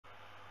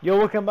Yo,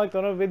 welcome back to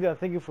another video and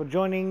thank you for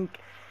joining.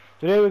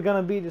 Today we're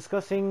gonna be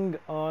discussing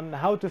on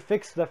how to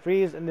fix the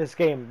freeze in this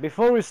game.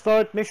 Before we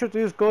start, make sure to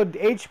use code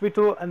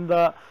HB2 in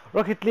the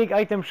Rocket League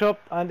item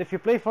shop, and if you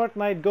play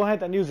Fortnite, go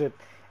ahead and use it.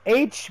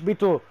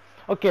 HB2.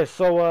 Okay,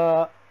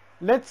 so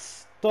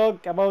let's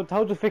talk about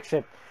how to fix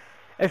it.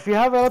 If you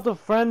have a lot of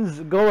friends,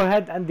 go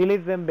ahead and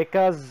delete them,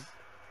 because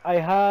I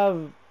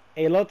have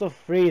a lot of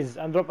freeze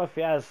and drop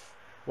FPS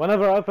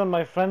whenever I open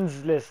my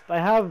friends list. I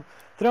have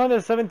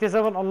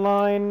 377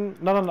 online,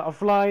 none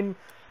offline,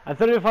 and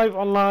 35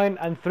 online,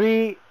 and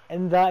 3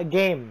 in the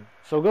game.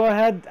 So go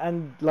ahead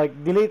and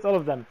delete all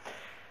of them.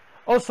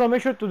 Also,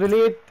 make sure to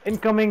delete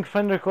incoming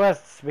friend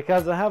requests,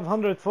 because I have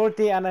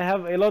 140 and I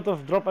have a lot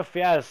of drop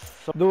FPS.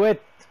 So do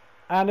it.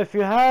 And if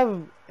you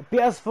have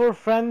PS4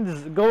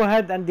 friends, go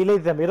ahead and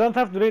delete them. You don't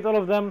have to delete all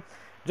of them,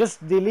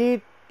 just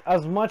delete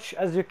as much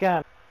as you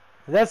can.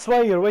 That's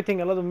why you're waiting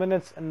a lot of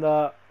minutes in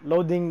the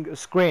loading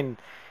screen.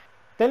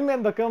 Tell me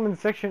in the comment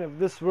section if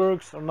this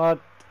works or not,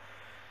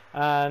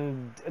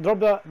 and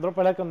drop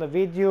a like on the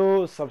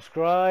video,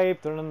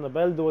 subscribe, turn on the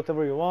bell, do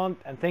whatever you want,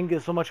 and thank you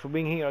so much for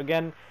being here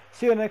again.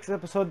 See you next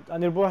episode,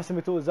 and your boy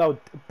Hassan 2 is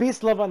out.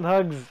 Peace, love, and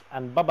hugs,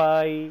 and bye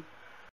bye.